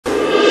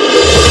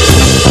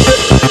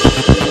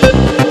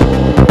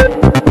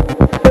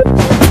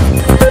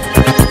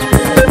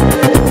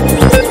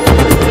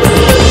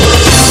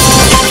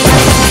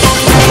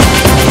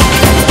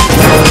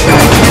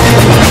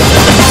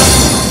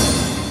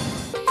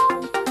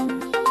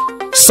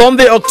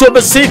Sunday,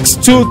 October 6,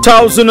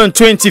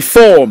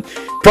 2024.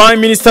 Prime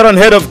Minister and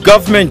Head of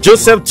Government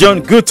Joseph John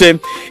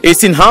Goethe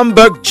is in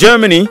Hamburg,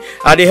 Germany,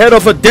 at the head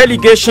of a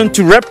delegation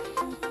to represent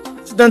the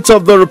President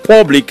of the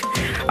Republic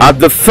at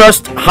the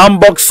first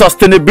Hamburg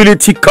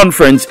Sustainability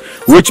Conference,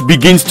 which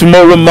begins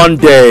tomorrow,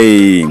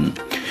 Monday.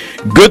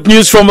 Good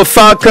news from a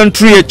far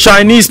country. A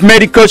Chinese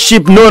medical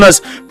ship known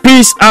as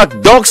Peace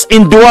Ark docks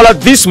in Douala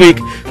this week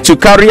to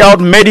carry out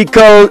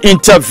medical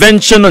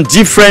intervention on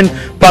different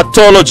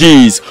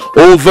pathologies.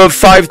 Over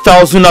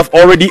 5,000 have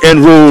already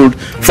enrolled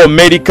for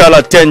medical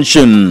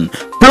attention.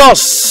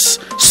 Plus,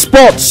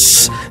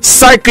 sports,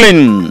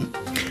 cycling.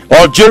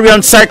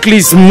 Algerian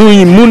cyclist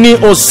Muni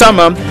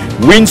Osama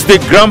wins the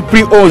Grand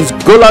Prix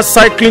Gola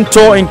Cycling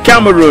Tour in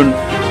Cameroun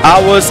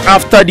hours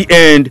after the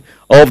end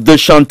of the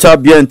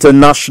Chantabia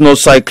International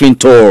Cycling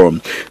Tour.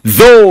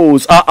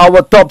 Those are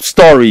our top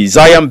stories.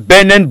 I am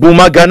Benen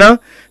Bumagana.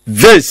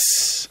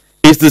 This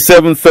is the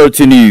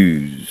 7:30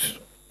 News.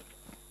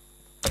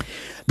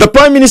 The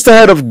Prime Minister,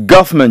 Head of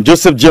Government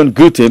Joseph John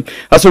Goethe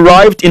has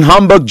arrived in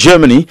Hamburg,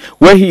 Germany,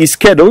 where he is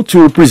scheduled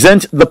to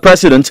represent the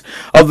President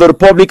of the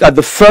Republic at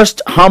the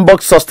first Hamburg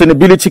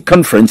Sustainability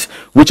Conference,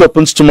 which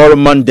opens tomorrow,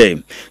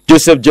 Monday.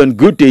 Joseph John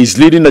Goethe is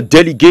leading a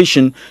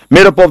delegation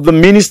made up of the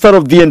Minister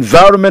of the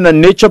Environment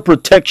and Nature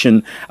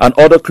Protection and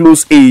other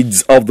close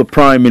aides of the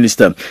Prime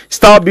Minister.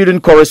 Star Building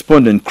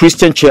correspondent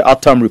Christian Che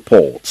Atam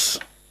reports.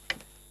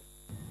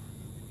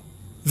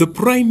 The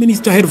Prime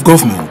Minister, Head of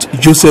Government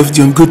Joseph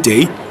John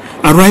Goethe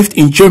arrived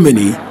in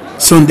Germany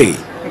Sunday.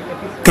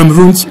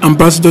 Cameroon's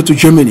ambassador to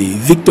Germany,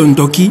 Victor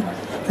Ndoki,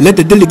 led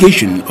the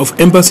delegation of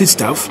embassy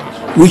staff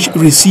which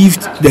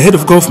received the head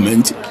of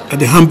government at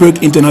the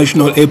Hamburg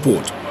International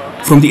Airport.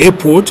 From the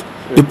airport,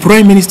 the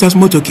Prime Minister's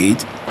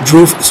motorcade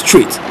drove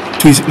straight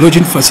to his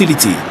lodging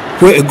facility,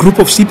 where a group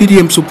of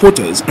CPDM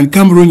supporters and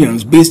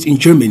Cameroonians based in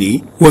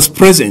Germany was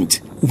present,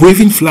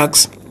 waving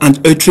flags and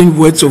uttering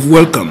words of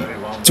welcome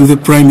to the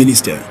Prime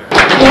Minister.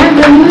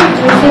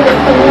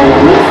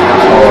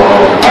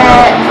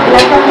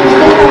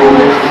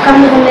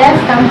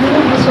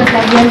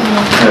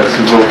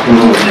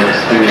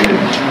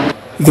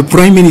 The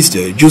Prime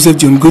Minister, Joseph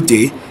John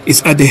Goethe,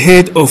 is at the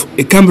head of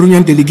a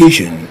Cameroonian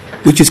delegation,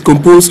 which is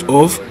composed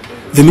of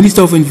the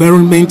Minister of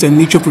Environment and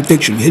Nature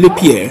Protection, Hele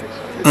Pierre,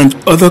 and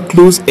other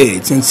close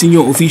aides and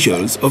senior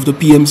officials of the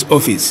PM's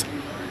office.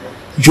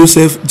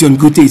 Joseph John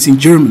Goethe is in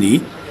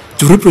Germany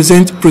to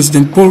represent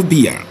President Paul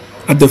Biya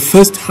at the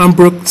first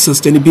Hamburg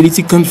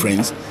Sustainability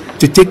Conference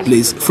to take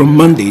place from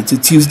Monday to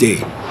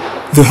Tuesday.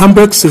 The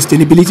Hamburg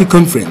Sustainability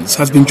Conference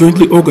has been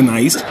jointly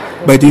organized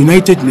by the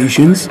United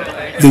Nations,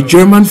 the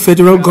German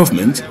federal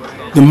government,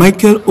 the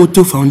Michael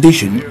Otto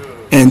Foundation,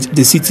 and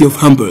the city of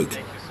Hamburg.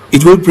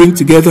 It will bring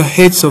together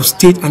heads of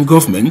state and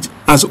government,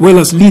 as well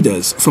as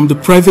leaders from the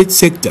private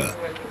sector,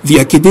 the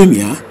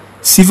academia,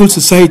 civil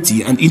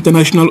society, and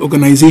international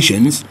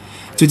organizations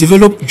to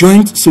develop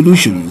joint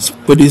solutions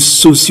for the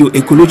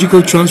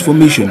socio-ecological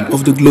transformation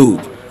of the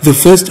globe. The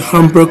first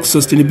Hamburg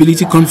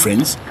Sustainability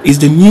Conference is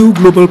the new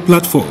global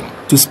platform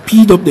to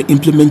speed up the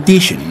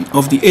implementation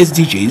of the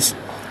SDGs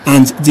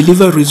and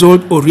deliver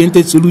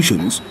result-oriented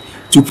solutions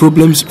to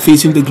problems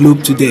facing the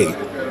globe today.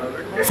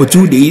 For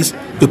 2 days,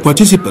 the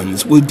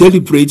participants will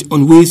deliberate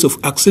on ways of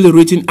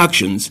accelerating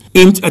actions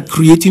aimed at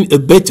creating a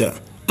better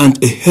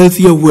and a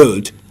healthier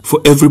world for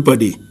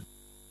everybody.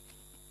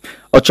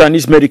 A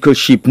Chinese medical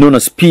ship known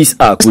as Peace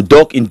Ark will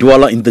dock in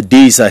Douala in the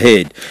days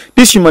ahead.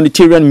 This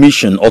humanitarian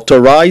mission,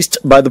 authorized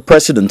by the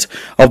President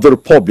of the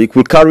Republic,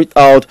 will carry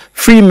out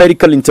free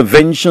medical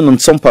intervention on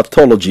some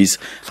pathologies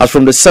as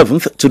from the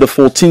 7th to the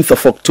 14th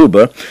of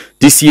October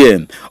this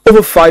year.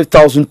 Over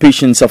 5,000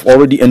 patients have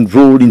already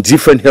enrolled in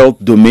different health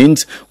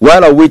domains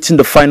while awaiting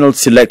the final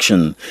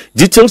selection.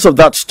 Details of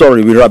that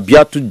story with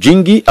Rabiatu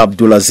Jingi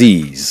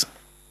Abdulaziz.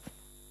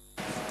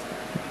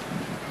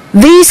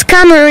 These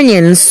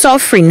Cameroonians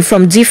suffering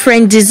from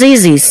different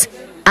diseases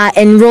are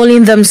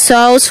enrolling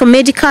themselves for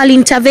medical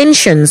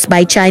interventions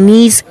by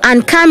Chinese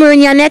and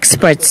Cameroonian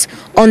experts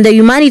on the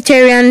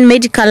humanitarian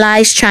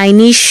medicalized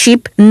Chinese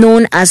ship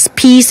known as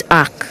Peace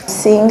Ark.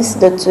 Since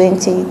the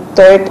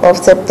 23rd of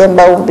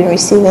September, we've been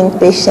receiving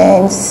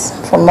patients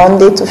from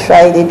Monday to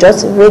Friday,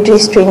 just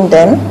registering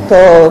them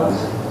for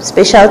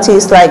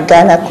specialties like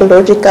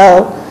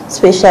gynecological,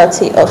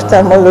 specialty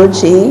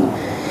ophthalmology,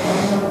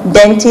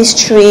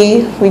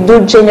 dentistry, we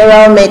do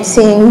general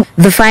medicine.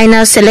 The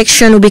final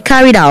selection will be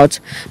carried out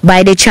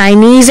by the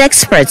Chinese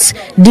experts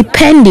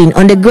depending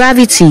on the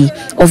gravity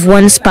of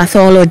one's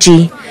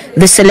pathology.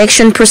 The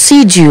selection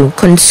procedure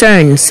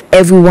concerns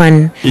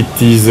everyone.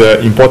 It is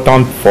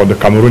important for the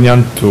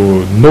Cameroonian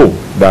to know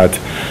that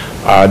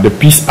the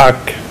Peace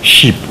Ark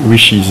ship,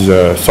 which is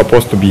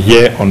supposed to be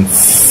here on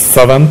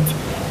 7th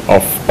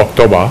of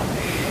October,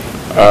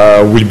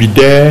 will be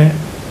there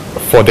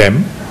for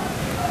them.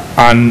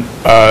 And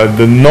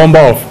the number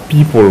of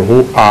people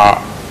who are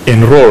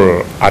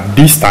enrolled at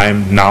this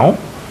time now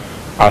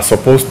are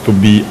supposed to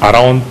be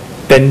around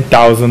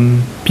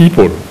 10,000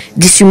 people.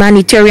 This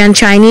humanitarian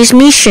Chinese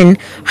mission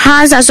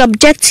has as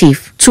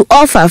objective to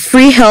offer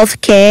free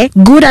health care,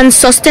 good and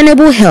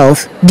sustainable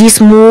health.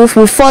 This move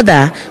will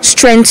further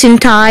strengthen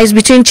ties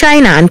between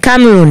China and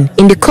Cameroon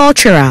in the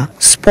cultural,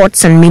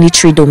 sports and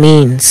military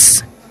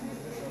domains.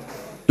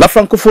 La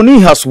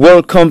Francophonie has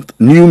welcomed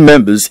new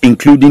members,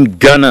 including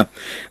Ghana.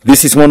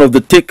 This is one of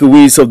the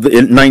takeaways of the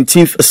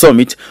 19th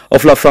summit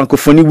of La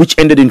Francophonie, which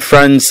ended in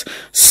France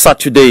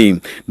Saturday.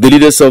 The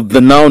leaders of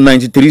the now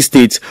 93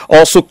 states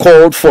also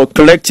called for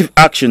collective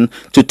action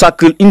to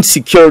tackle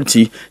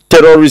insecurity,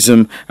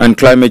 terrorism, and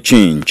climate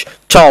change.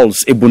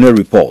 Charles Ebune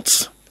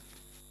reports.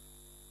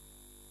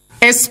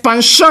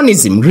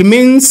 Expansionism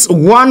remains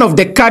one of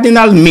the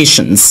cardinal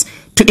missions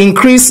to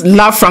increase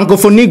La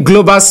Francophonie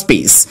global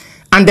space,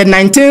 and the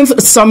 19th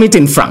summit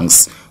in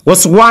France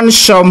was one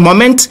sure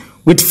moment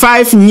with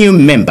 5 new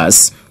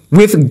members,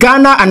 with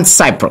Ghana and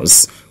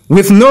Cyprus,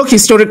 with no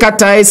historical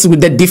ties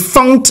with the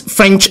defunct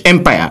French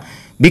Empire,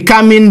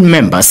 becoming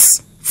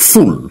members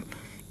full.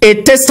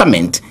 A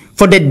testament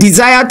for the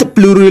desired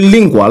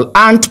plurilingual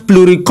and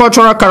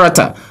pluricultural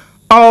character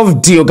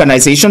of the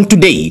organization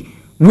today,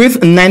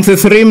 with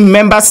 93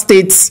 member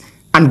states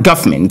and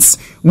governments,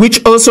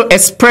 which also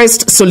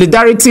expressed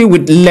solidarity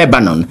with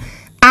Lebanon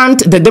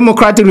and the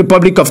Democratic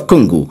Republic of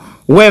Congo,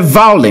 where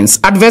violence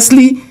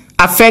adversely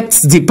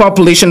affects the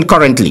population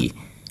currently.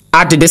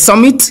 At the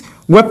summit,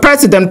 where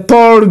President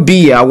Paul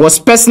Biya was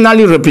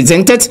personally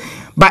represented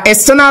by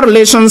External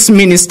Relations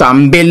Minister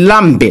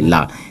Mbela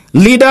Mbela,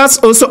 leaders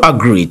also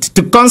agreed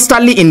to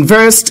constantly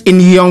invest in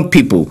young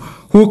people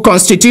who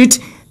constitute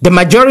the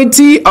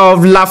majority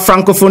of La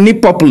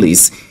Francophonie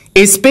populace,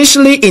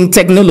 especially in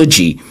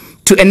technology,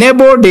 to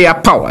enable their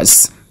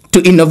powers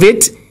to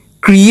innovate,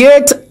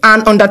 create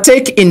and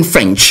undertake in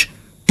French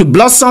to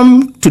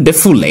blossom to the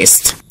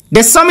fullest.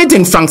 The summit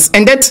in France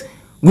ended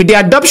with the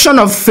adoption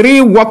of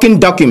 3 working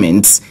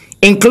documents,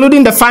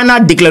 including the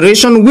final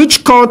declaration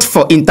which called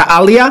for inter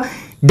alia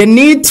the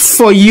need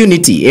for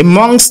unity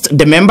amongst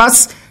the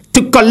members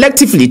to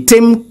collectively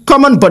tame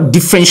common but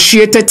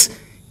differentiated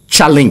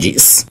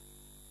challenges.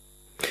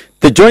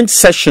 The joint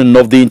session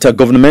of the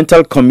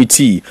Intergovernmental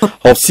Committee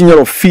of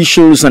Senior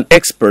Officials and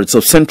Experts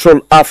of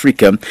Central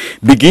Africa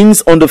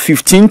begins on the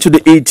 15th to the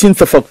 18th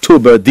of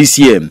October this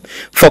year.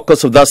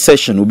 Focus of that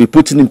session will be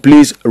putting in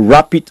place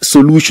rapid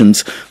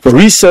solutions for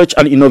research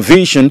and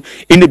innovation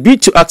in a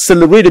bid to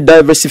accelerate the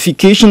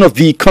diversification of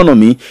the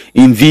economy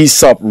in these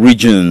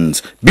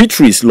sub-regions.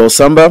 Beatrice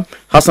Losamba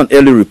has an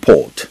early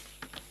report.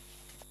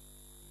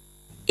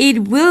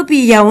 It will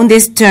be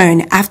Yaounde's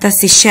turn after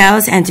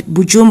Seychelles and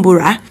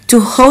Bujumbura to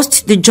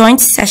host the joint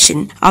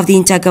session of the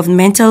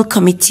Intergovernmental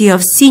Committee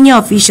of Senior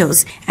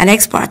Officials and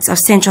Experts of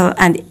Central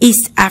and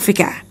East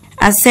Africa,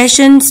 a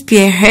session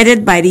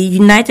spearheaded by the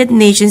United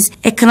Nations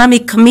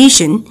Economic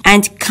Commission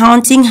and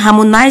counting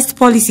harmonized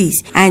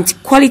policies and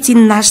quality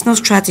national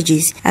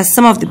strategies as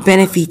some of the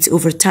benefits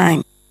over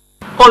time.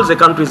 All the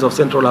countries of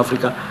Central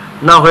Africa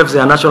now have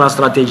their national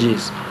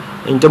strategies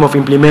in terms of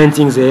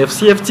implementing the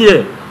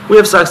FCFTA. We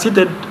have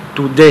succeeded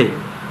today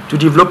to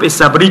develop a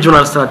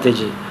sub-regional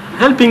strategy,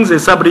 helping the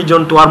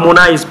sub-region to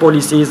harmonize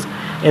policies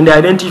and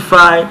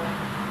identify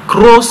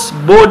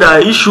cross-border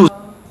issues.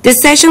 The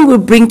session will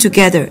bring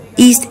together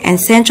East and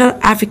Central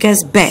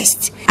Africa's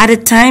best at a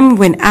time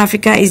when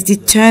Africa is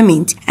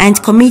determined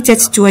and committed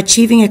to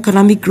achieving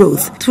economic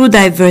growth through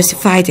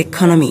diversified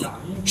economy.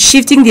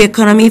 Shifting the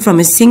economy from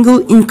a single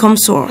income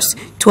source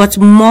towards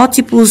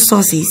multiple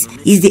sources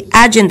is the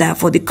agenda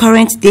for the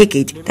current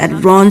decade that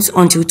runs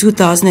until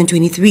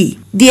 2023.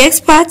 The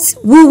experts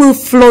who will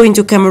flow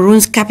into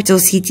Cameroon's capital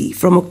city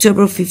from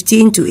October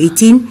 15 to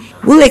 18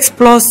 will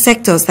explore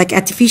sectors like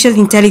artificial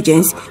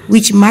intelligence,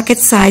 which market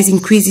size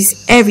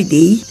increases every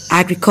day,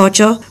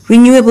 agriculture,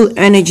 renewable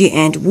energy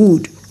and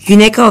wood.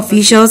 UNECA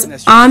officials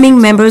arming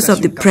members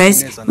of the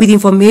press with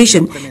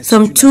information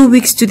some 2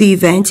 weeks to the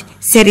event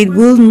said it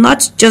will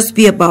not just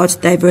be about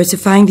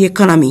diversifying the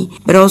economy,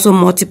 but also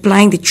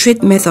multiplying the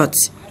trade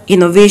methods.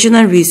 Innovation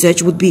and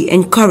research would be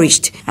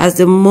encouraged as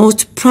the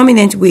most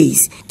prominent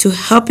ways to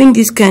helping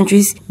these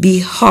countries be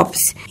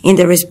hubs in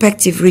their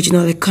respective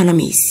regional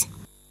economies.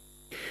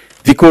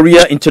 The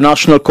Korea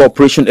International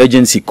Cooperation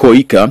Agency,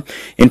 KOICA,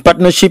 in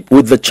partnership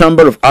with the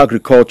Chamber of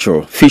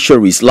Agriculture,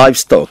 Fisheries,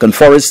 Livestock and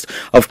Forests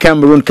of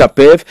Cameroon,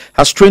 CAPEV,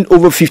 has trained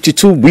over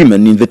 52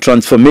 women in the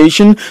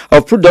transformation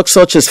of products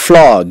such as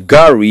flour,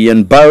 gari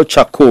and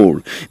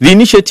biocharcoal. The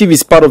initiative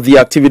is part of the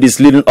activities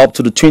leading up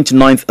to the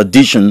 29th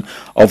edition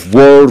of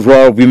World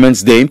Rural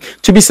Women's Day,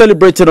 to be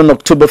celebrated on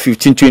October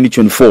 15,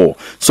 2024.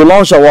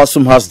 Solange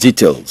Awasum has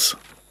details.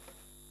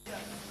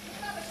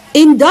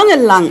 In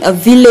Dongelang, a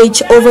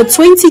village over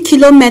 20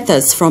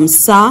 kilometers from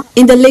Sa,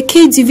 in the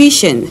Leke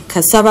division,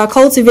 cassava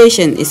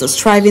cultivation is a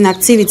thriving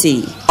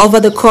activity. Over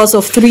the course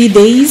of 3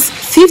 days,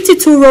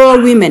 52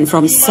 rural women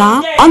from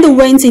Sa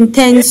underwent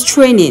intense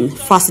training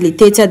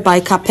facilitated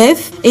by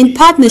CAPEV in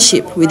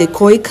partnership with the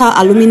KOICA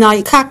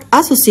Alumni CAC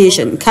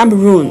Association,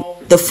 Cameroon.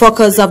 The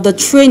focus of the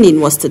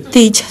training was to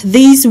teach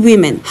these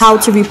women how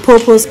to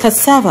repurpose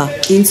cassava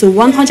into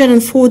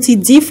 140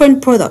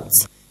 different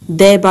products.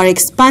 thereby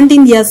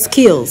expanding their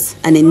skills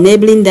and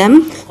enabling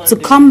them to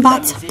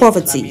combat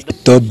poverty. I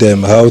taught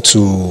them how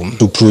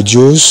to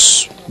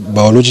produce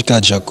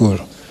biological charcoal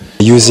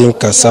using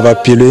cassava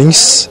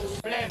peelings.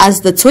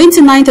 As the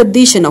 29th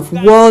edition of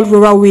World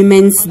Rural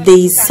Women's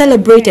Day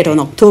celebrated on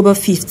October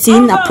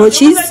 15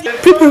 approaches,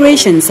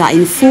 preparations are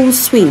in full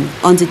swing,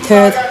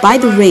 undeterred by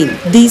the rain.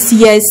 This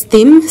year's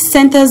theme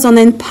centers on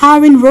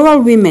empowering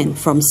rural women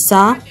from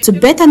SAR to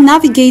better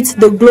navigate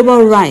the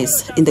global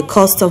rise in the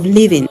cost of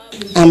living.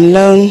 I'm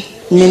learning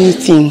many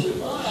things.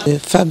 The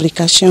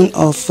fabrication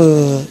of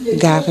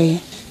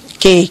gari,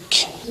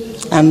 cake.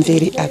 I'm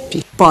very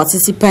happy.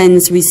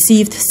 Participants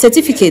received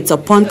certificates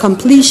upon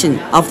completion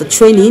of the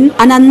training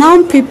and are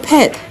now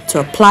prepared to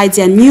apply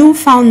their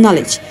newfound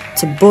knowledge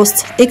to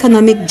boost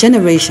economic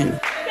generation.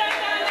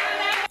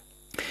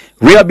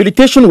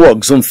 Rehabilitation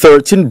works on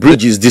 13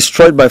 bridges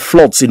destroyed by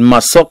floods in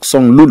Masok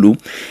Songlulu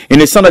in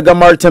the Sanaga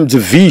Maritime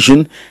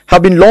Division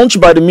have been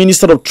launched by the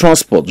Minister of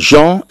Transport,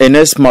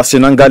 Jean-Enes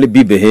Masenangale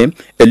Bibehe,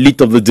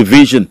 elite of the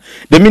division.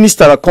 The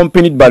minister,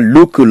 accompanied by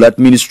local,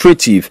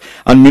 administrative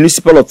and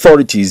municipal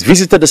authorities,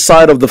 visited the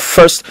site of the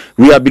first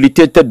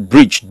rehabilitated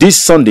bridge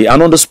this Sunday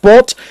and on the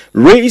spot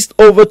raised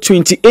over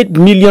 28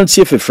 million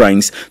CFA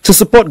francs to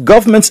support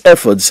government's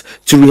efforts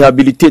to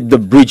rehabilitate the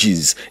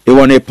bridges.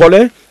 Ewane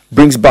Pole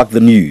brings back the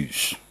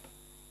news.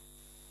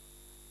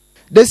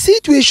 The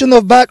situation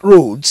of bad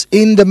roads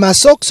in the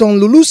Masok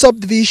Songlulu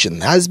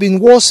subdivision has been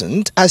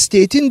worsened as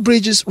 13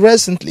 bridges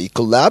recently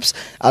collapsed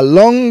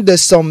along the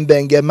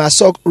Sombenge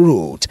Masok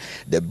road.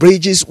 The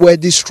bridges were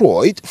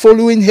destroyed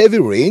following heavy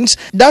rains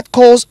that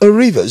caused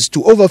rivers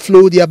to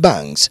overflow their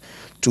banks.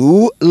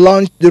 To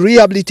launch the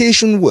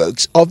rehabilitation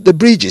works of the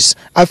bridges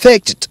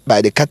affected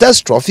by the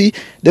catastrophe,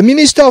 the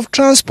Minister of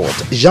Transport,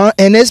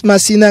 Jean-Enes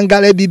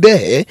Masenangale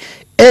Bibehe,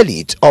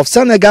 elite of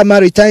Sanaga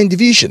Maritime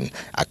Division,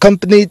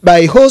 accompanied by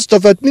a host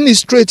of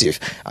administrative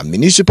and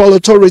municipal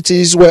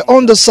authorities, were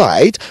on the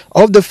site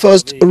of the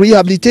first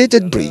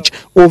rehabilitated bridge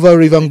over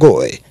River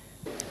Ngoe.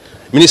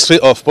 Ministry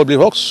of Public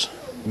Works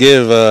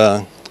gave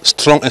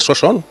strong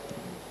instruction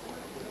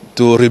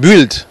to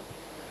rebuild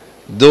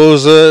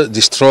those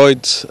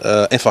destroyed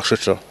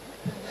infrastructure,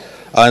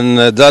 and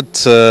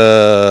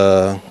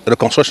that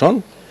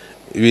reconstruction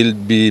will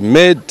be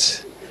made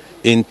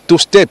in two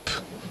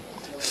steps.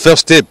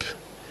 First step,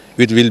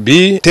 it will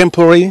be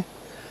temporary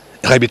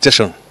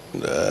rehabilitation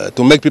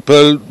to make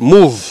people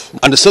move,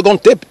 and the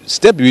second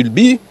step will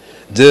be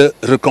the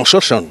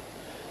reconstruction,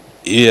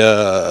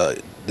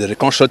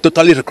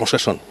 totally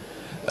reconstruction,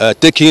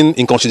 taking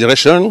in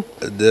consideration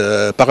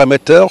the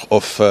parameter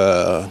of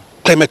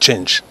climate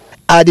change.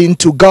 Adding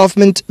to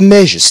government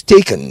measures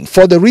taken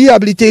for the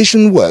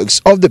rehabilitation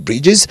works of the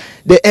bridges,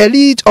 the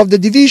elite of the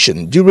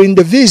division during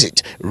the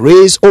visit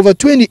raised over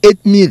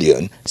 28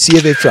 million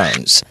CFA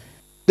francs.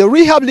 The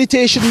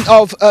rehabilitation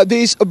of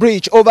this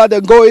bridge over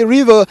the Ngoe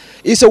River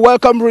is a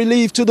welcome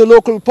relief to the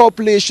local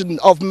population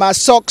of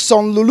Masok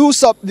Songlulu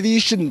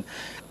subdivision,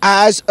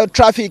 as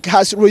traffic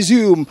has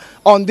resumed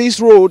on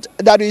this road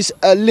that is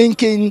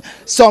linking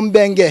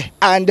Sombenge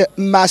and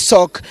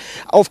Masok.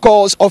 Of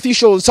course,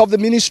 officials of the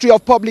Ministry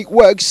of Public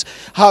Works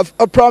have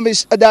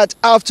promised that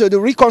after the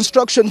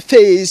reconstruction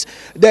phase,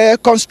 the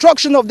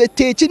construction of the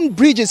 13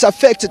 bridges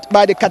affected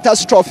by the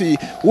catastrophe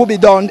will be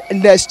done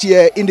next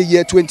year in the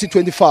year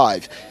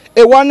 2025.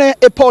 Ewane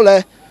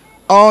Epole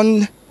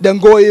on the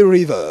Ngoe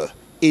River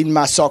in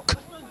Masok.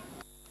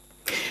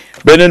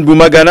 Benin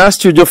Bumagana,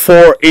 Studio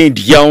 4 in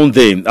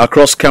Yaoundé,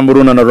 across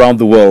Cameroon and around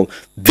the world.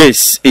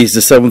 This is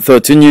the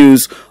 7:30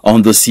 news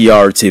on the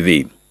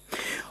CRTV.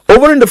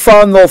 Over in the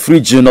Far North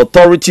region,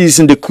 authorities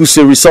in the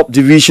Kuseri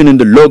subdivision in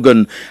the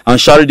Logan and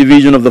Shari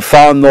division of the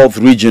Far North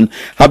region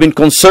have been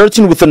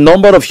concerting with a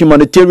number of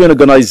humanitarian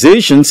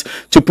organizations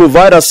to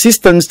provide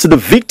assistance to the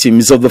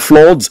victims of the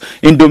floods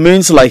in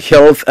domains like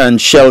health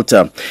and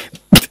shelter.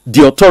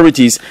 The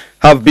authorities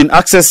have been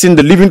accessing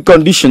the living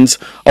conditions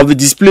of the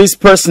displaced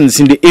persons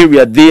in the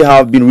area they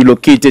have been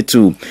relocated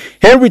to.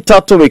 Henry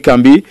Tato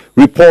Mekambi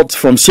reports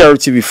from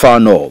CRTV Far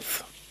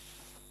North.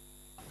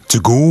 To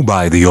go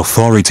by the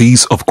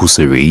authorities of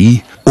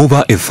Kuseri,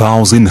 over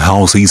 1,000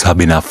 houses have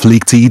been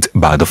afflicted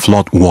by the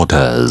flood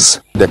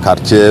waters.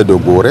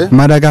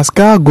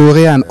 Madagascar,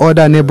 Gore and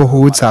other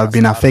neighborhoods have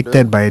been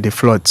affected by the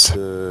floods.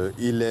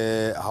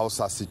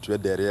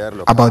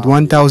 About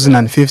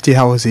 1,050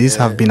 houses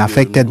have been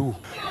affected.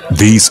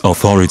 These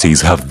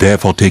authorities have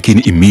therefore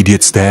taken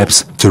immediate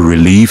steps to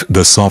relieve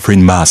the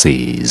suffering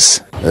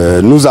masses.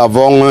 Nous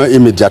avons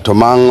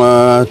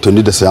immédiatement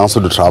tenu des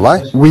séances de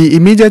travail. We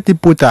immediately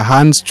put our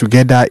hands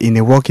together in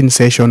a working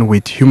session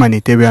with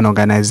humanitarian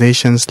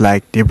organizations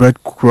like the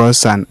Red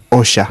Cross and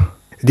OSHA.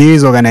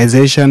 These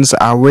organizations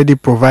are already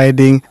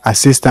providing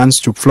assistance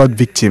to flood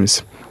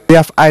victims. We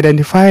have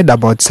identified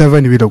about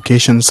 7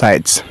 relocation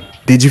sites.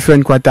 The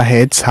different quarter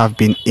heads have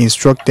been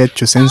instructed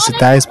to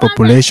sensitize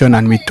population,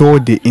 and we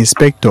told the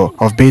Inspector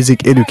of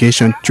Basic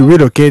Education to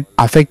relocate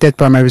affected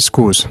primary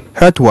schools.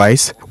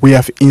 Health-wise, we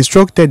have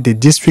instructed the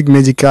district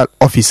medical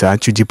officer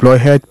to deploy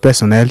health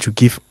personnel to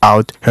give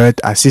out health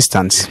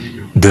assistance.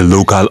 The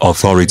local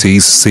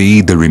authorities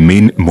say they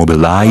remain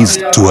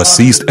mobilized to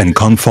assist and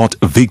comfort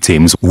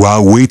victims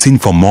while waiting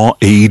for more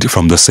aid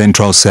from the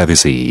central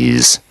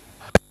services.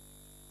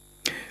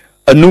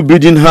 A new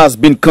building has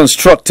been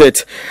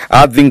constructed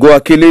at the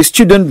Ngoakele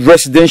student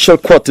residential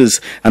quarters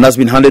and has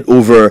been handed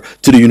over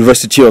to the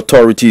university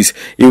authorities.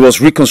 It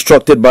was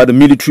reconstructed by the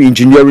military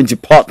engineering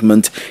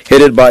department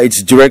headed by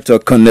its director,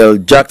 Colonel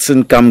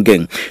Jackson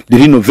Kamgeng. The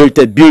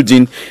renovated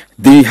building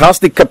has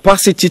the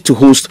capacity to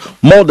host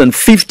more than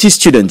 50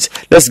 students.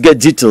 Let's get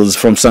details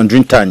from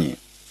Sandrine Tani.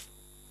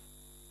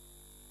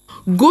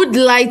 Good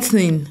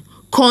lighting,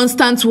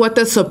 constant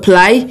water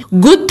supply,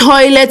 good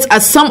toilets are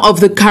some of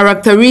the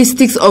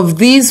characteristics of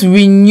this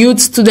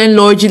renewed student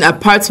lodging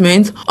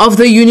apartment of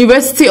the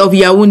University of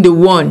Yaoundé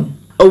 1.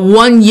 A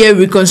one-year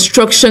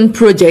reconstruction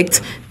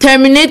project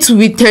terminates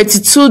with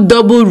 32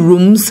 double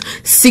rooms,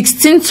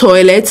 16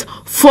 toilets,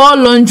 4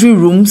 laundry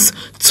rooms,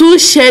 2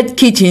 shared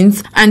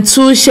kitchens, and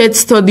 2 shared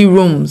study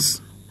rooms.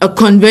 A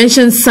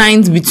convention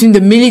signed between the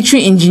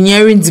Military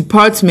Engineering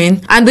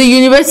Department and the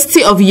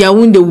University of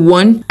Yaoundé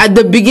 1 at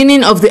the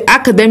beginning of the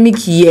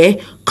academic year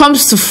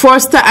comes to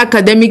foster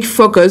academic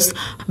focus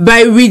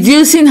by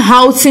reducing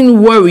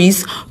housing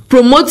worries,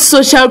 promote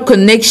social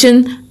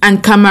connection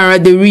and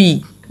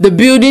camaraderie. The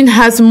building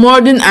has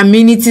modern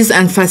amenities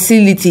and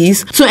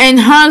facilities to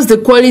enhance the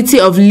quality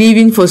of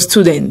living for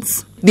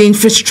students. The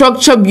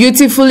infrastructure,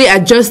 beautifully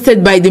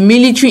adjusted by the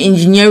Military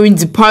Engineering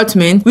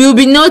Department, will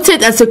be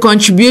noted as a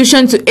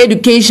contribution to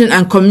education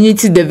and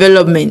community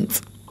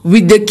development.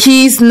 With the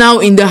keys now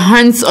in the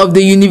hands of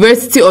the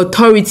university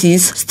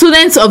authorities,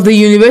 students of the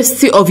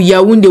University of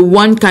Yaoundé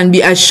 1 can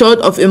be assured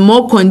of a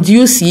more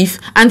conducive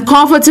and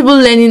comfortable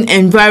learning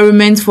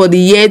environment for the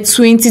year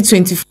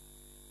 2024.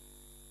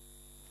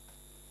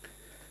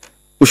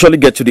 We shall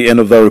get to the end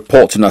of the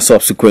report in our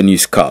subsequent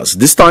newscasts.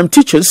 This time,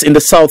 teachers in the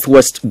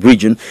Southwest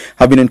region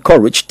have been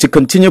encouraged to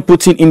continue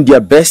putting in their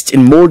best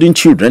in molding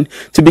children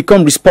to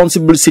become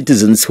responsible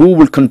citizens who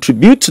will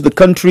contribute to the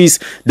country's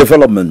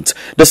development.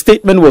 The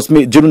statement was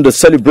made during the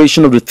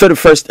celebration of the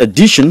 31st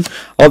edition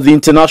of the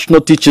International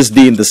Teachers'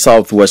 Day in the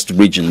Southwest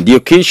region. The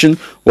occasion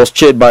was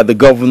chaired by the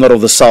governor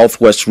of the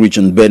Southwest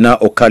region, Bernard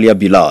Okalia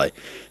Bilai.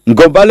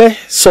 Ngobale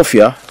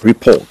Sophia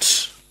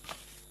reports.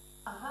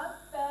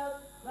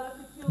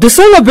 The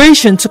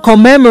celebration to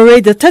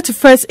commemorate the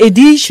 31st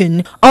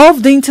edition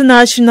of the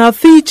International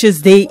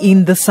Teachers' Day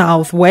in the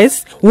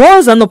Southwest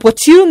was an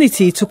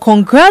opportunity to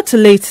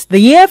congratulate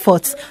the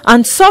efforts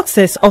and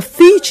success of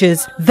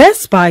teachers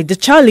despite the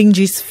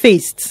challenges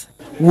faced.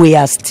 We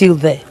are still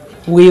there.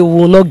 We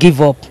will not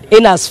give up.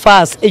 In as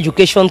far as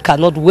education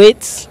cannot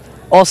wait,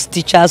 us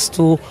teachers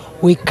too,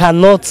 we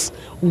cannot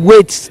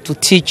wait to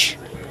teach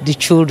the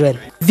children.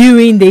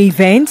 During the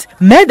event,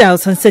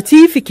 medals and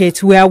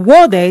certificates were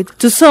awarded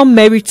to some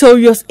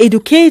meritorious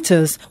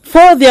educators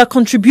for their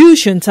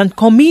contributions and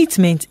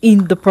commitment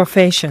in the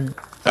profession.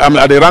 I'm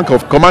at the rank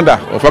of Commander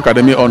of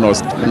Academy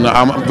Honors.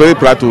 I'm very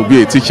proud to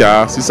be a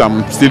teacher since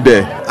I'm still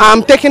there.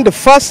 I'm taking the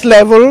first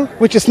level,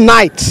 which is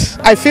night.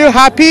 I feel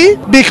happy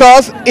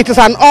because it is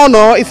an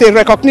honor, it's a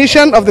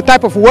recognition of the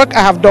type of work I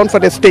have done for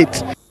the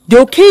state. The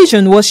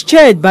occasion was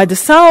chaired by the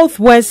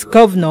Southwest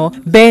Governor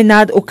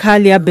Bernard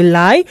Okalia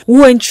Bilai,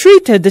 who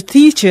entreated the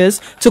teachers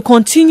to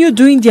continue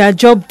doing their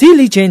job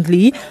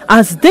diligently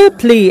as they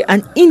play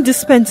an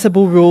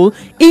indispensable role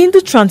in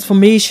the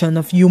transformation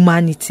of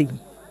humanity.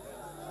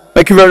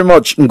 Thank you very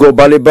much,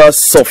 Ngobaleba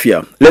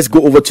Sophia. Let's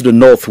go over to the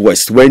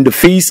Northwest, where in the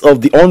face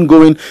of the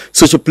ongoing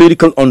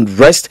socio-political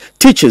unrest,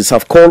 teachers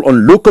have called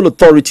on local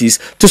authorities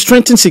to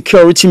strengthen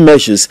security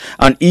measures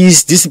and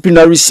ease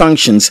disciplinary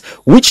sanctions,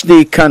 which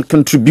they can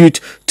contribute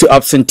to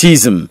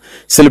absenteeism.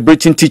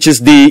 Celebrating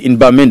Teachers' Day in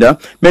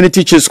Bamenda, many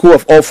teachers who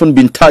have often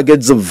been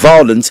targets of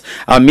violence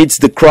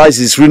amidst the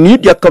crisis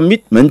renewed their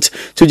commitment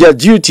to their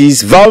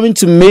duties, vowing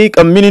to make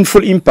a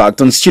meaningful impact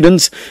on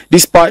students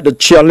despite the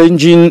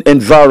challenging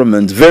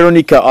environment.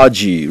 Veronica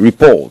Aji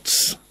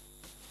reports.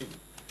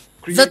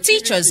 The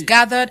teachers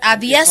gathered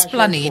at the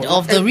esplanade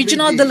of the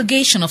Regional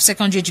Delegation of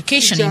Secondary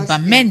Education in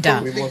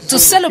Bamenda to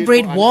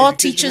celebrate World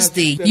Teachers'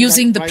 Day,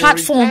 using the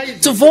platform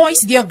to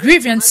voice their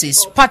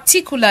grievances,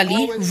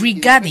 particularly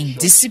regarding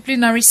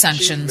disciplinary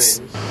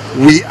sanctions.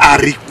 We are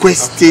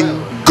requesting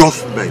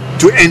government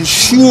to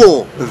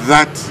ensure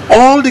that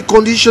all the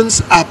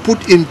conditions are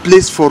put in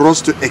place for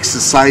us to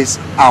exercise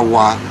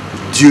our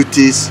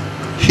duties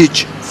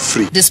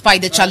hitch-free.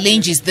 Despite the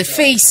challenges they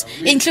face,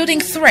 including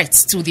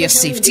threats to their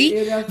safety,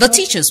 the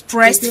teachers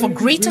pressed for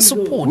greater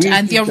support,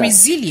 and their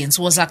resilience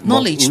was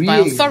acknowledged by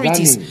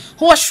authorities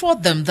who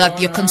assured them that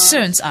their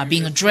concerns are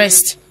being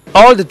addressed.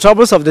 All the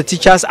troubles of the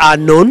teachers are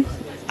known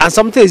and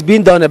something is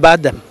being done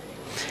about them.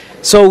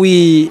 So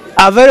we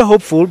are very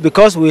hopeful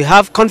because we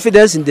have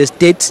confidence in the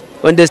state.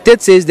 When the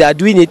state says they are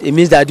doing it, it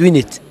means they are doing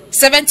it.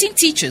 17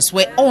 teachers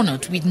were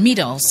honored with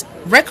medals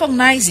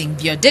recognizing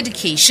their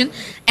dedication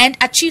and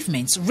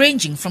achievements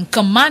ranging from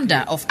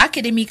Commander of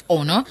Academic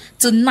Honor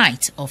to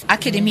Knight of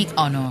Academic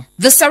Honor.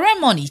 The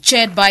ceremony,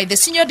 chaired by the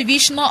Senior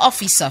Divisional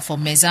Officer for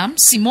Mezam,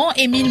 Simon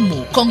Emile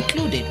Mo,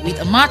 concluded with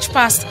a march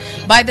past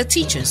by the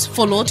teachers,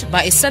 followed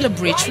by a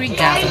celebratory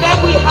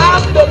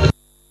gathering.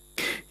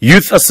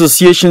 Youth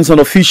associations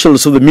and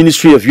officials of the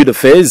Ministry of Youth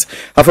Affairs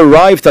have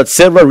arrived at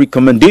several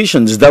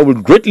recommendations that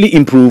will greatly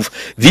improve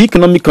the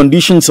economic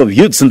conditions of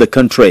youths in the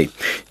country.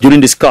 During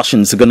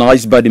discussions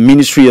organized by the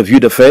Ministry of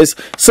Youth Affairs,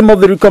 some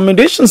of the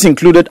recommendations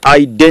included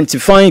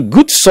identifying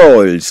good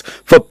soils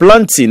for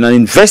planting and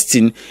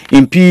investing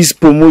in peace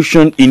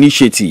promotion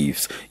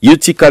initiatives.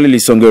 Yuti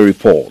Kalilisonge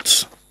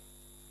reports.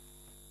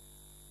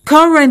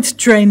 Current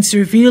trends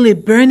reveal a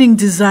burning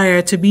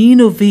desire to be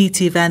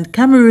innovative, and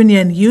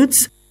Cameroonian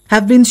youths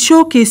have been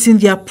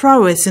showcasing their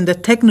prowess in the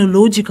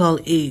technological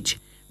age.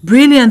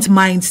 Brilliant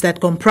minds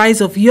that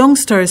comprise of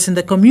youngsters in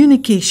the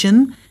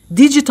communication,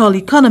 digital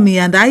economy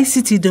and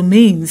ICT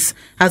domains,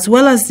 as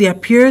well as their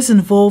peers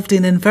involved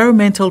in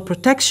environmental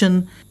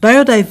protection,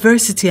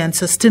 biodiversity and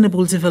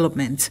sustainable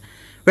development.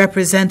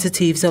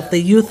 Representatives of the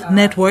youth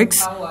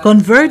networks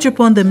converge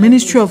upon the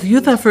Ministry of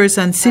Youth Affairs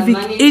and Civic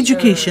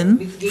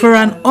Education for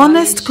an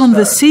honest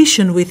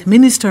conversation with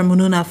Minister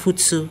Mununa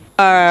Futsu.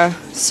 Our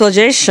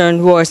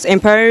suggestion was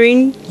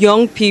empowering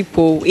young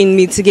people in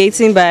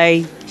mitigating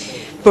by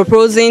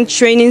proposing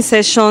training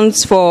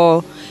sessions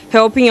for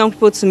helping young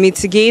people to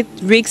mitigate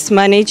risk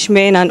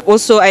management and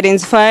also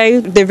identify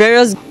the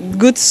various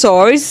good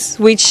soils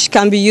which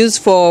can be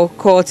used for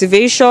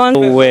cultivation.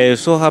 We're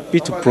so happy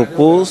to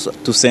propose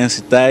to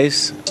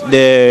sensitize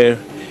the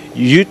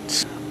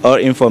youth or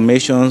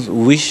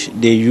information which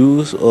they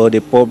use or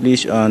they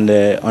publish on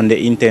the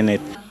internet.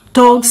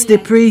 Talks they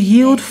pray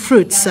yield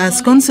fruits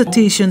as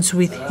consultations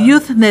with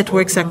youth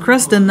networks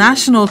across the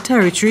national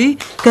territory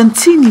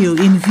continue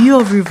in view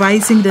of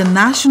revising the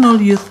national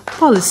youth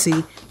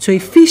policy to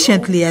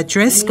efficiently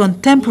address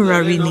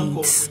contemporary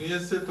needs.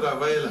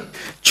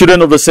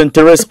 Children of the St.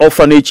 Therese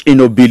Orphanage in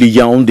Obili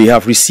Yaoundé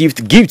have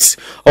received gifts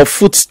of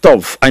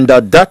foodstuff and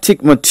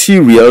didactic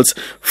materials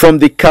from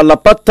the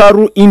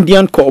Kalapataru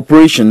Indian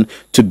Corporation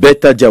to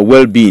better their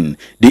well-being.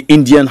 The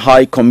Indian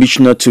High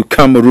Commissioner to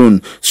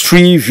Cameroun,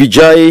 Sri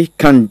Vijay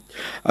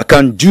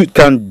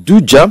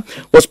Kanduja,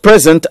 was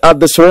present at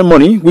the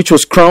ceremony, which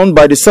was crowned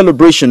by the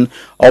celebration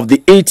of the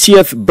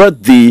 80th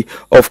birthday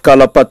of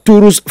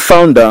Kalapataru's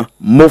founder,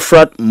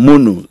 Mofrat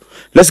Monu.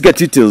 Let's get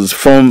details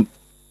from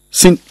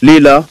St.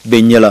 Leila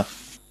Benyela.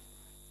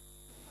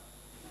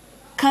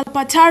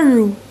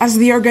 Kalpataru, as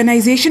the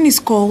organization is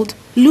called,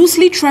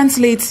 loosely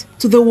translates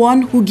to the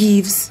one who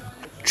gives.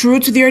 True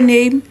to their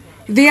name,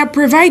 they are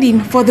providing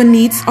for the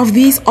needs of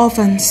these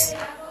orphans.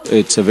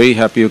 It's a very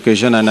happy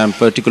occasion, and I'm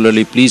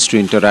particularly pleased to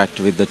interact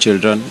with the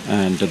children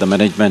and the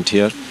management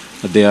here.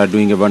 They are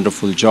doing a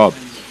wonderful job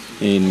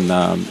in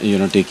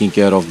taking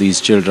care of these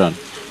children.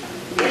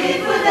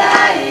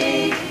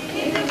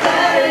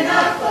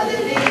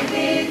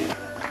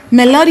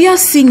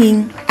 Melodious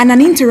singing and an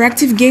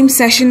interactive game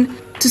session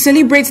to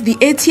celebrate the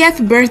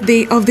 80th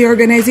birthday of the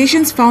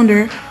organization's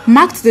founder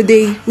marked the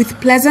day with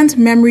pleasant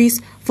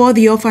memories for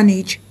the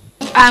orphanage.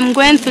 I'm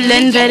going to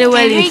learn very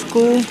well in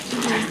school,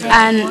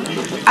 and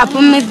I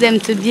promise them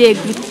to be a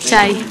good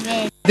child.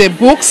 The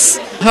books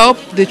help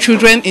the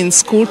children in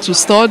school to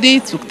study,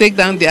 to take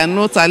down their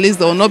notes. At least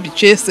they will not be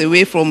chased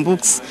away from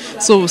books.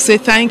 So we say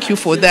thank you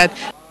for that.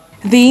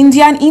 The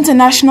Indian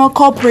International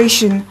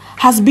Corporation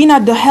has been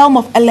at the helm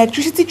of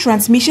electricity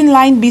transmission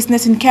line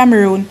business in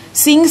Cameroon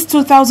since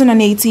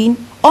 2018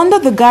 under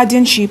the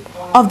guardianship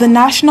of the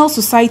National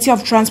Society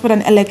of Transport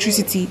and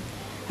Electricity.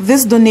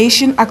 This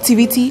donation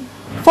activity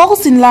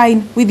falls in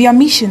line with their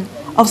mission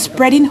of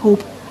spreading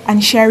hope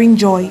and sharing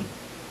joy.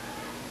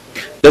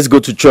 Let's go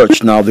to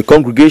church now. The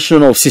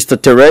congregation of Sister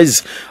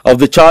Therese of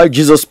the Child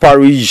Jesus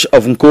Parish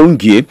of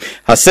Nkongie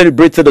has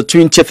celebrated the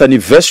 20th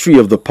anniversary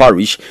of the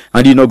parish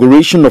and the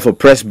inauguration of a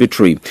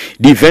presbytery.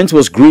 The event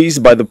was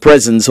graced by the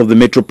presence of the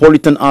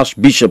Metropolitan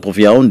Archbishop of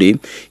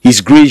Yaoundé, His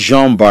Grace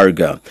Jean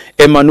Barga.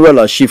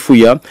 Emanuela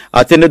Shifuya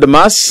attended the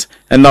Mass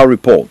and now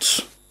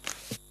reports.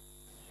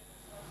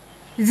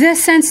 The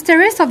St.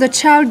 Therese of the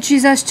Child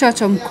Jesus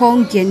Church of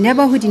Nkongie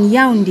neighborhood in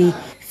Yaoundé,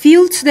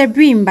 filled to the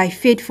brim by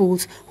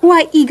faithfuls who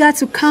are eager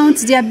to count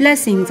their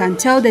blessings and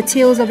tell the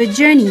tales of a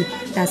journey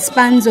that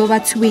spans over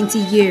 20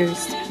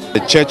 years.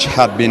 The church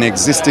had been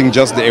existing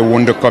just the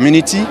Ewondo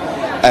community,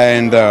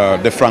 and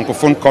the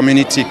Francophone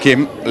community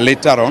came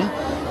later on.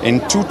 In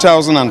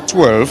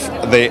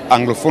 2012, the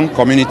Anglophone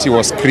community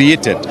was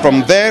created.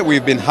 From there,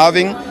 we've been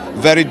having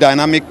very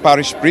dynamic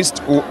parish priests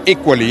who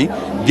equally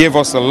gave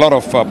us a lot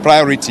of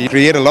priority,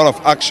 create a lot of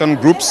action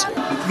groups.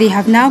 They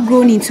have now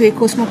grown into a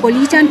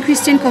cosmopolitan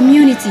Christian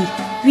community.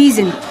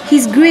 Reason,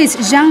 His Grace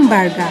Jean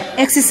Barga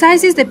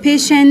exercises the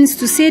patience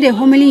to say the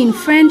homily in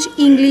French,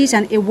 English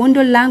and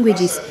Ewondo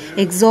languages,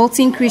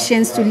 exalting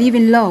Christians to live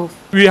in love.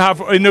 We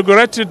have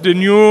inaugurated the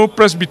new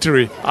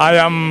presbytery. I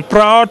am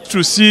proud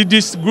to see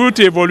this good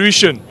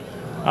evolution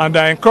And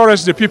I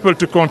encourage the people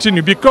to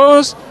continue,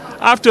 because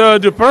after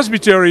the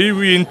presbytery,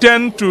 we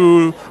intend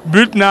to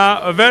build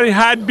now a very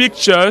big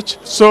church,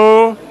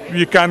 so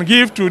we can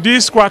give to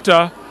this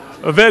quarter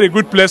a very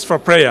good place for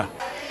prayer.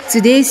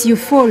 Today's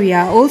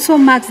euphoria also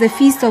marks the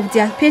feast of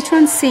their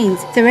patron saint,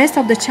 the rest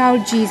of the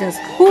child Jesus,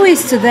 who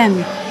is to them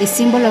a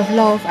symbol of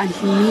love and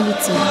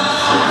humility.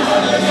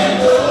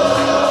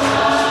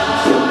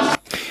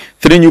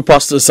 3 new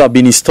pastors have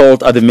been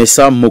installed at the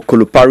Messa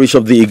Mokolo parish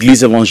of the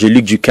Église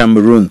évangélique du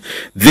Cameroun.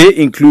 They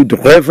include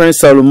Reverend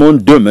Salomon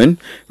Domen,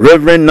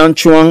 Reverend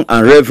Nanchuang,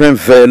 and Reverend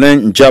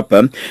Verlin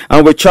Njapa,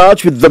 and were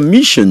charged with the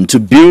mission to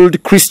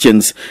build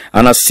Christians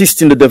and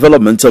assist in the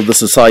development of the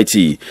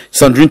society.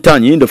 Sandrine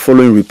Tanyi in the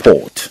following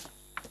report.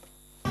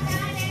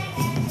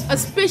 A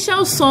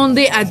special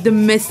Sunday at the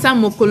Messa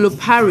Mokolo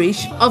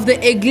parish of the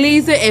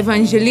Église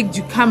évangélique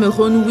du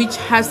Cameroun, which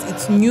has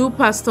its new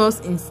pastors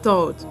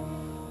installed.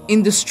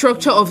 In the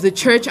structure of the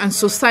church and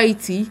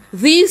society,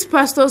 these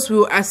pastors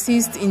will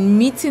assist in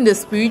meeting the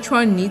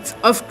spiritual needs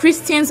of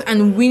Christians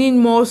and winning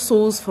more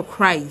souls for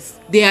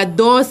Christ. They are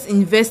those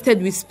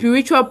invested with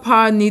spiritual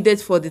power needed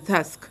for the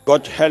task.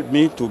 God helped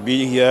me to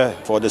be here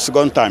for the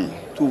second time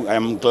too. I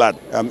am glad.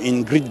 I'm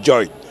in great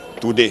joy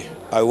today.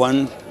 I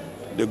want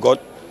the God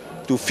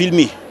to fill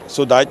me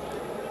so that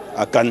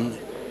I can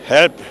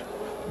help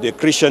the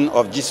Christian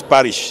of this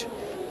parish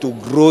to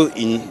grow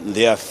in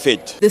their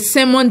faith. The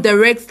sermon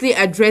directly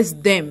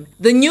addressed them.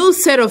 The new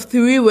set of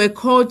 3 were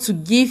called to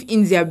give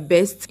in their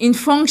best in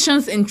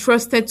functions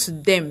entrusted to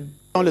them.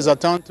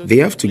 They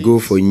have to go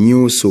for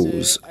new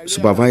souls,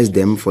 supervise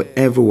them, for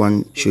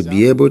everyone should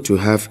be able to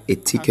have a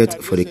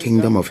ticket for the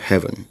kingdom of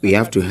heaven. We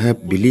have to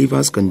help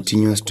believers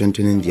continue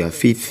strengthening their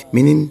faith,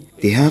 meaning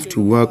they have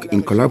to work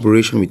in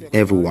collaboration with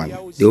everyone.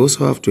 They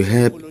also have to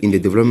help in the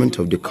development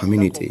of the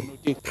community.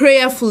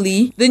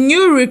 Prayerfully, the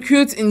new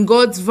recruits in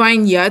God's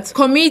vineyard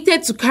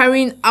committed to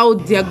carrying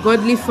out their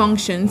godly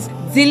functions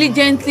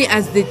diligently,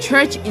 as the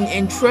church, in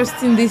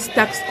entrusting this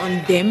task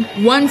on them,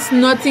 wants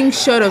nothing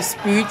short of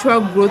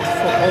spiritual growth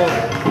for all.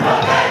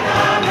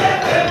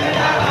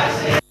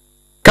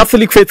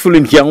 Catholic faithful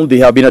in Yaoundé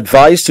have been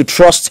advised to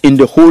trust in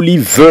the Holy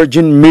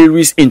Virgin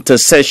Mary's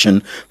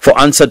intercession for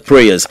answered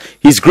prayers.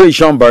 His Grace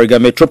Jean Barga,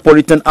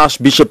 Metropolitan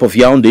Archbishop of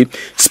Yaoundé,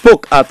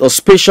 spoke at a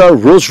special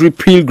rosary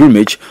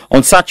pilgrimage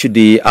on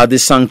Saturday at the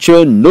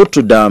Sanctuary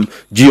Notre-Dame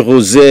du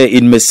Rosaire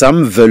in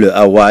Messam, Vele,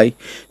 Hawaii.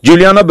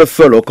 Juliana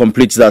Buffalo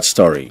completes that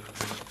story.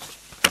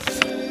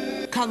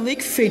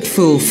 Catholic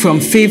faithful from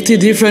 50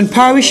 different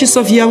parishes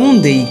of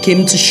Yaoundé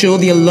came to show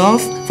their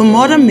love for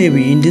Mother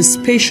Mary in this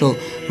special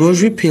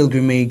rosary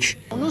pilgrimage.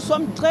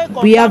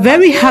 We are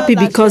very happy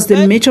because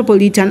the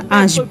Metropolitan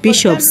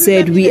Archbishop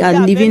said we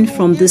are living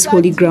from this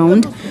holy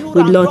ground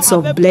with lots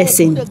of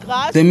blessing.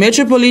 The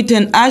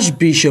Metropolitan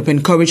Archbishop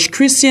encouraged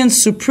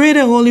Christians to pray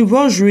the Holy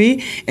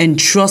Rosary and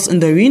trust in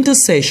the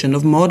intercession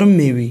of Mother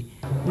Mary.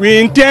 We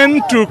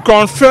intend to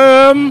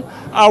confirm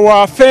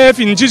our faith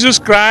in Jesus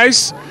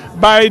Christ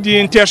by the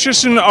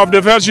intercession of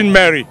the Virgin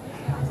Mary.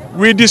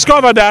 We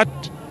discover that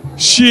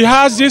she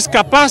has this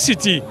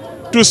capacity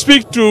to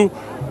speak to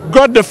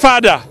God the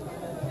Father,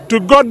 to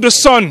God the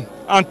Son,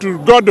 and to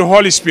God the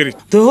Holy Spirit.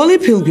 The Holy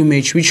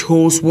Pilgrimage, which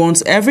holds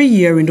once every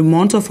year in the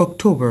month of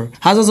October,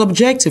 has as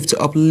objective to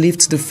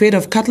uplift the faith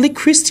of Catholic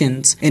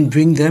Christians and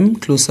bring them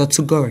closer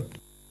to God.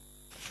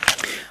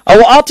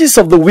 Our artist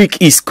of the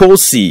week is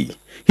Kosi.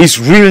 His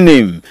real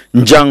name,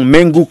 Njang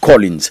Mengu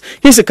Collins.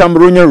 He's a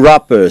Cameroonian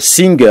rapper,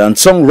 singer, and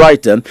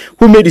songwriter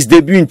who made his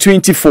debut in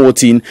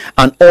 2014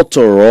 and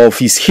author of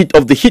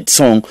the hit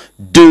song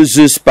Deux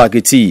œufs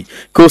Spaghetti.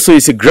 Koso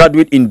is a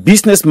graduate in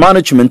business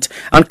management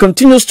and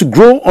continues to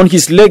grow on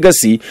his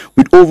legacy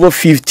with over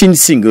 15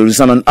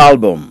 singles and an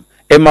album.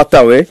 Emma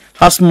Tawe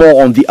has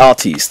more on the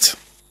artist.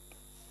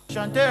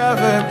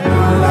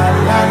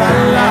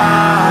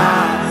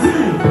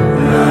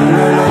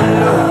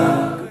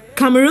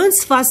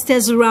 Cameroon's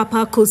fastest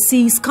rapper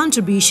Kosi's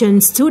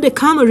contributions to the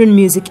Cameroon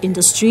music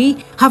industry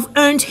have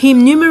earned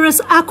him numerous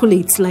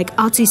accolades like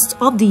Artist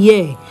of the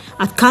Year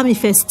at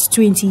Camifest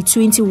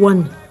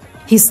 2021.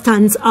 He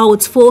stands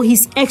out for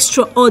his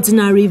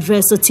extraordinary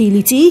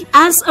versatility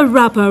as a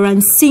rapper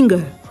and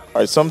singer.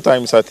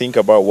 Sometimes I think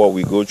about what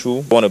we go through.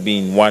 I want to be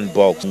in one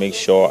box, make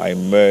sure I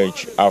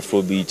merge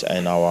Afrobeat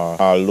and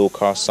our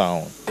local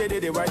sound.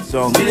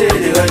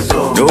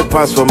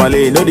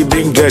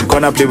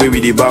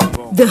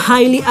 The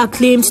highly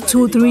acclaimed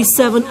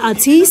 237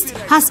 artist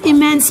has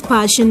immense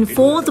passion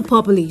for the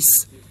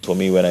populace. For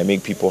me, when I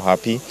make people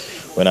happy,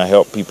 when I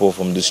help people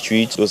from the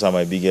streets, those are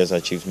my biggest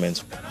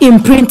achievements.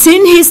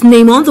 Imprinting his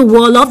name on the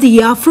wall of the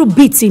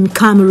Afrobeat in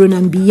Cameroon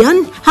and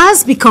beyond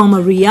has become a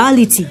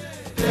reality.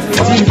 And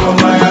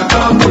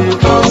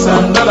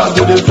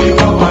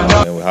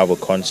we have a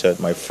concert,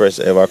 my first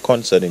ever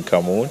concert in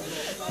Cameroon,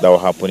 that will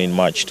happen in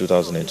March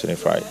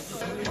 2025.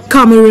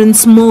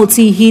 Cameroon's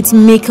multi-hit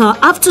maker,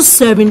 after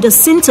serving the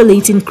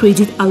scintillating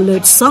Credit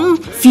Alert song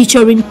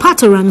featuring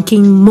Pataran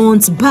King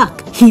months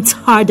back, hits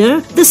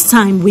harder, this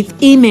time with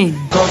Amen.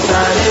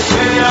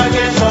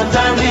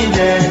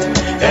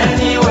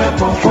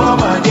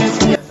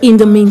 In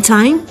the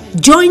meantime,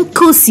 join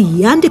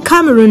Kosi and the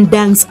Cameroun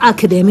Dance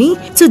Academy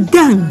to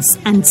dance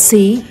and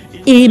say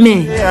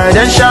Amen.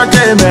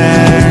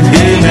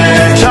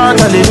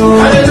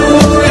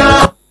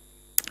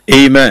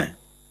 Amen.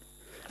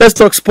 Let's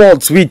talk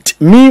sports with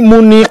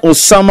Mimouni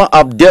Osama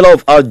Abdallah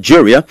of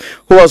Algeria,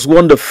 who has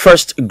won the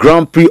first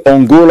Grand Prix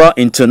Angola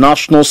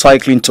International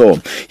Cycling Tour.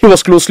 He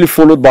was closely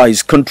followed by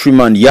his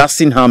countryman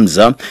Yassine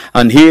Hamza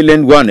and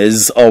Helen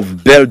Wannes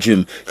of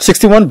Belgium.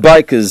 61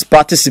 bikers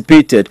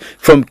participated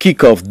from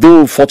kickoff,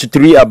 though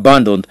 43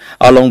 abandoned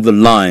along the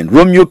line.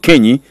 Romeo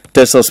Kenny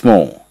tells us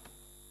more.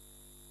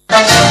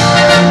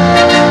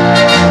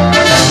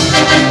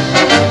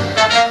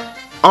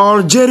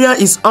 Algeria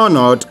is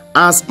honored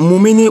as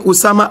Mimouni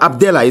Osama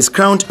Abdallah is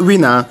crowned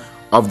winner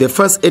of the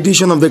first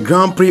edition of the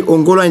Grand Prix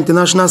Angola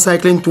International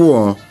Cycling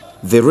Tour.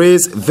 The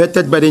race,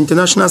 vetted by the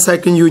International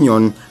Cycling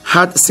Union,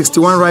 had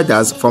 61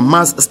 riders from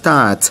mass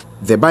start.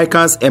 The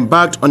bikers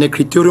embarked on a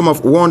criterium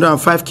of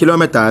 105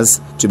 kilometers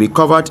to be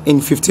covered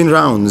in 15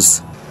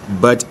 rounds.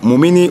 But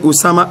Mimouni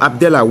Osama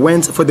Abdallah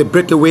went for the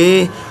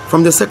breakaway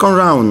from the second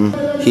round.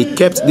 He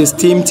kept this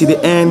team to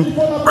the end,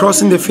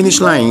 crossing the finish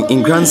line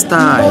in grand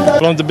style.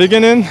 From the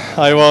beginning,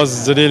 I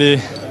was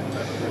really,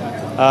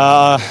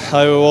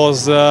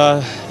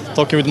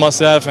 talking with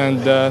myself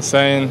and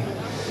saying,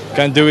 "You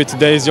can do it.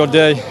 Today is your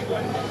day.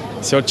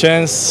 It's your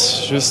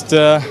chance. Just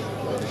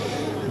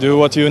do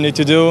what you need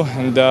to do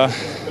and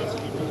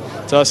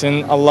trust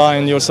in Allah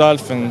and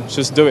yourself and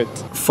just do it."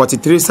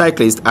 43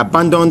 cyclists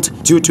abandoned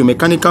due to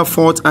mechanical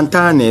fault and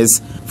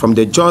tiredness from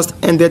the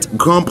just-ended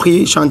Grand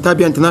Prix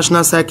Chantabia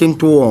International Cycling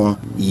Tour.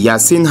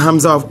 Yassine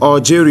Hamza of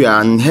Algeria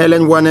and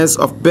Helen Wannes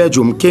of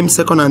Belgium came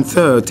second and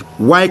third,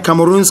 while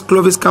Cameroon's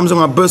Clovis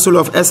Kamzong Abersol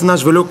of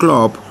SNH Velo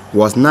Club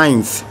was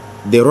ninth.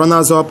 The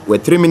runners-up were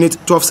 3 minutes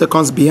 12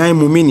 seconds behind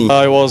Mimouni.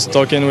 I was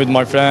talking with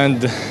my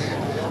friend.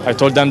 I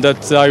told them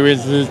that I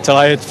will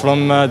try it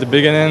from the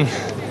beginning,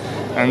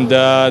 and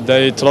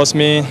they trust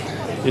me.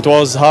 It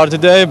was hard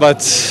today,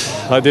 but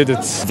I did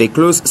it. The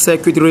closed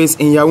circuit race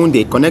in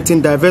Yaoundé,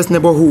 connecting diverse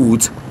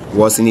neighborhoods,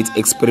 was in its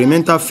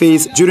experimental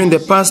phase during the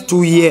past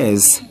 2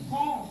 years.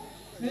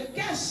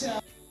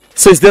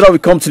 Since then, we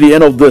come to the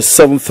end of the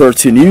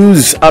 7:30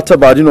 news.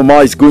 Atabadin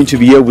Omar is going to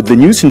be here with the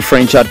news in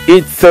French at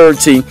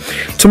 8:30.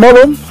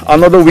 Tomorrow,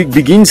 another week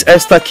begins.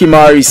 Esther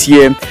Kimar is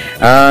here,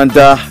 and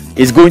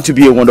it's going to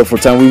be a wonderful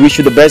time. We wish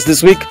you the best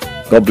this week.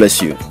 God bless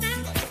you.